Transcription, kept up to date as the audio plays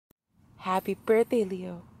Happy birthday,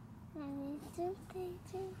 Leo.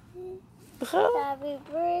 Happy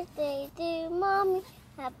birthday to Mommy.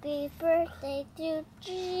 Happy birthday to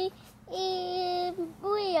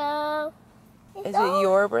Leo. Is it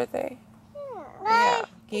your birthday? Yeah.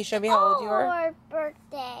 Can you show me how old you are? Our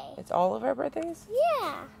birthday. It's all of our birthdays?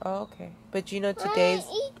 Yeah. Oh, okay. But you know today's...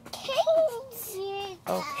 Eat cake.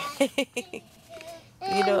 Okay.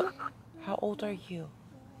 You know, how old are you?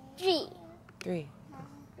 3. 3.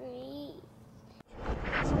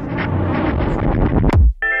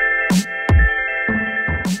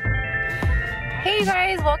 Hey you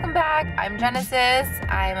guys, welcome back. I'm Genesis.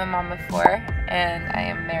 I'm a mom of 4 and I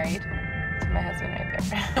am married to my husband right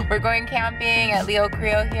there. We're going camping at Leo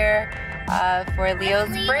Carrillo here for Leo's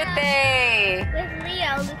birthday. With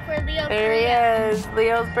Leo, look for Leo. There he is,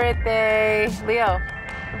 Leo's birthday. Leo.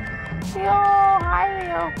 Leo, hi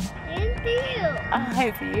Leo. It's you.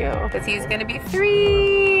 It's you. Because he's gonna be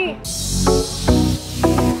 3.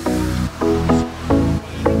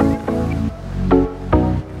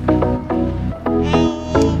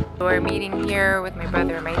 We're meeting here with my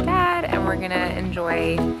brother and my dad, and we're gonna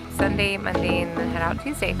enjoy Sunday, Monday, and then head out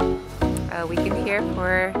Tuesday. A weekend here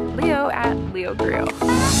for Leo at Leo Carrillo.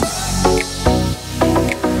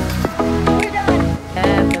 We're done.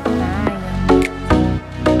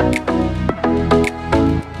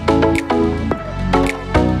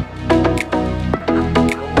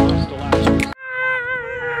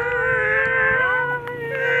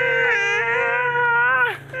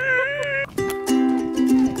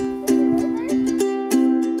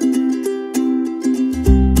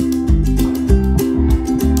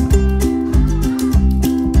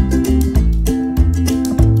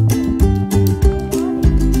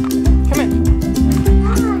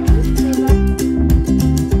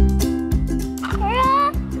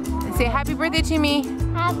 Happy birthday to me.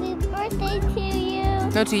 Happy birthday to you.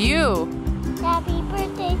 No, to you. Happy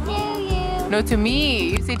birthday to you. No, to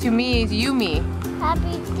me. You say to me, to you, me.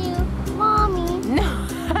 Happy to Mommy. No.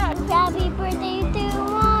 Happy birthday to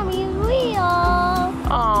Mommy, Leo.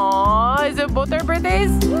 Aww, is it both our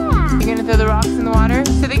birthdays? Yeah. You're gonna throw the rocks in the water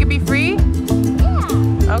so they can be free?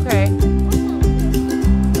 Yeah. Okay.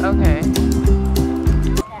 Okay.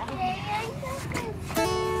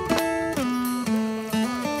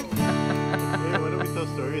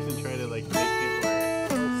 Stories and try to like make it where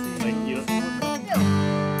like you don't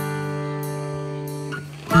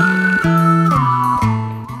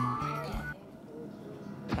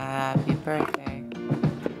Happy birthday.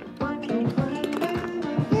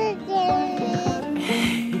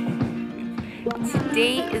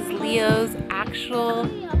 Today is Leo's actual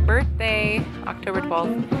birthday, October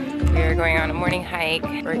 12th. We are going on a morning hike.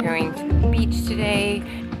 We're going to the beach today,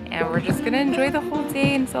 and we're just gonna enjoy the whole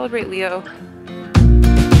day and celebrate Leo.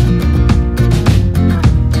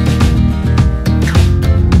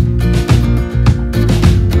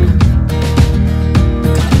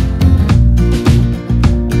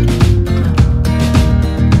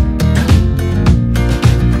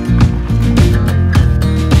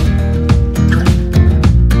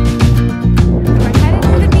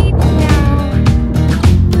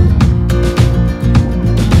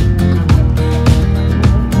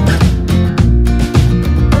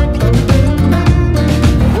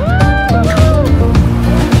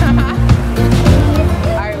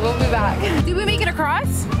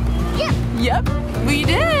 Yep, we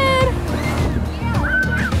did.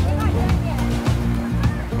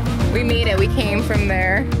 We made it. We came from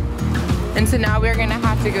there. And so now we're gonna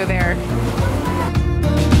have to go there.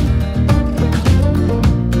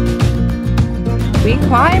 We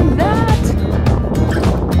climbed that.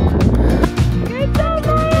 Good job,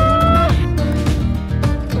 Maya.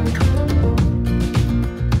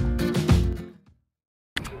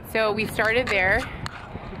 So we started there.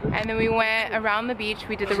 And then we went around the beach.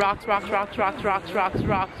 We did the rocks, right?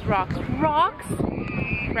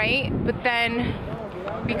 But then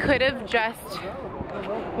we could have just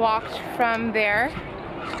walked from there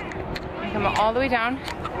and come all the way down,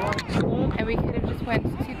 and we could have just went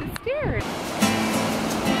to the stairs.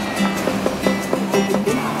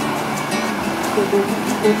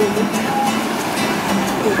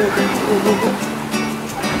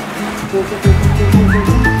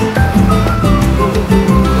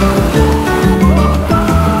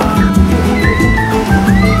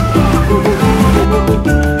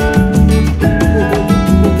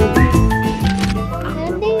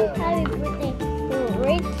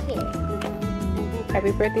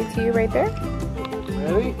 Happy birthday to you right there.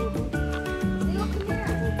 Ready?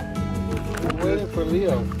 I'm waiting for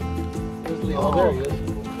Leo. Where's Leo? Oh, there he is.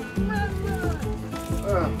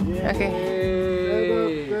 Okay.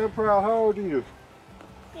 Hey. How old are you?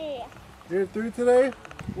 You're 3 today?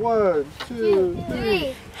 1, 2,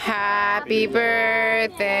 3. Happy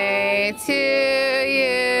birthday to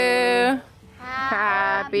you.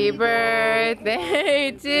 Happy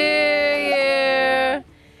birthday to you.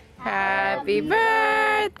 Happy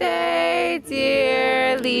birthday,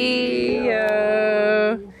 dear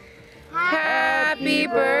Leo. Happy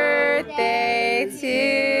birthday to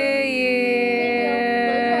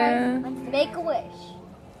you. Let's make a wish.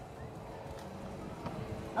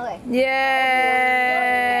 Okay.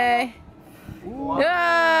 Yay!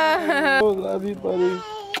 Ah. Oh, love you, buddy.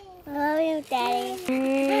 Love you, Daddy.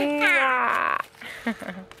 Here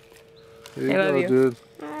you I love go, you. dude.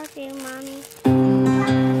 I love you, Mommy.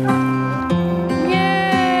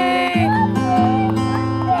 Yay!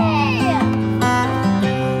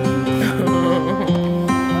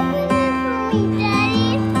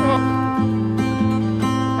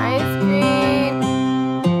 Ice cream.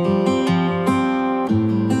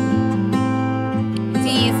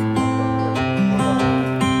 Tease.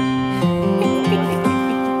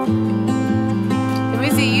 Let me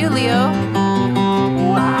see you, Leo.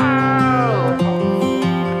 Wow.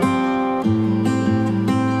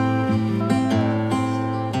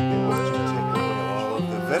 All of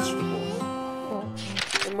the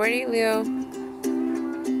vegetables. Good morning, Leo.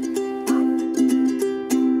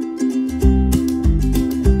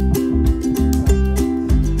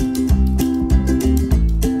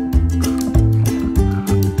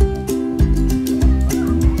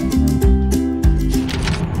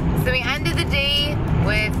 So we ended the day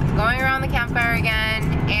with going around the campfire again,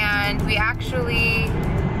 and we actually,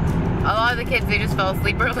 a lot of the kids, they just fell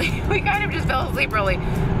asleep early. We kind of just fell asleep early.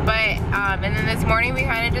 But, and then this morning we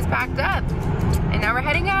kind of just packed up. And now we're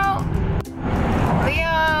heading out.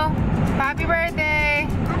 Leo, happy birthday.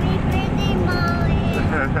 Happy birthday, Mommy.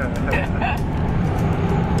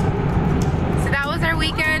 So that was our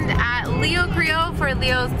weekend at Leo Carrillo for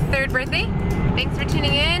Leo's 3rd birthday. Thanks for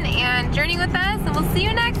tuning in and journeying with us, and we'll see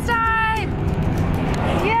you next time.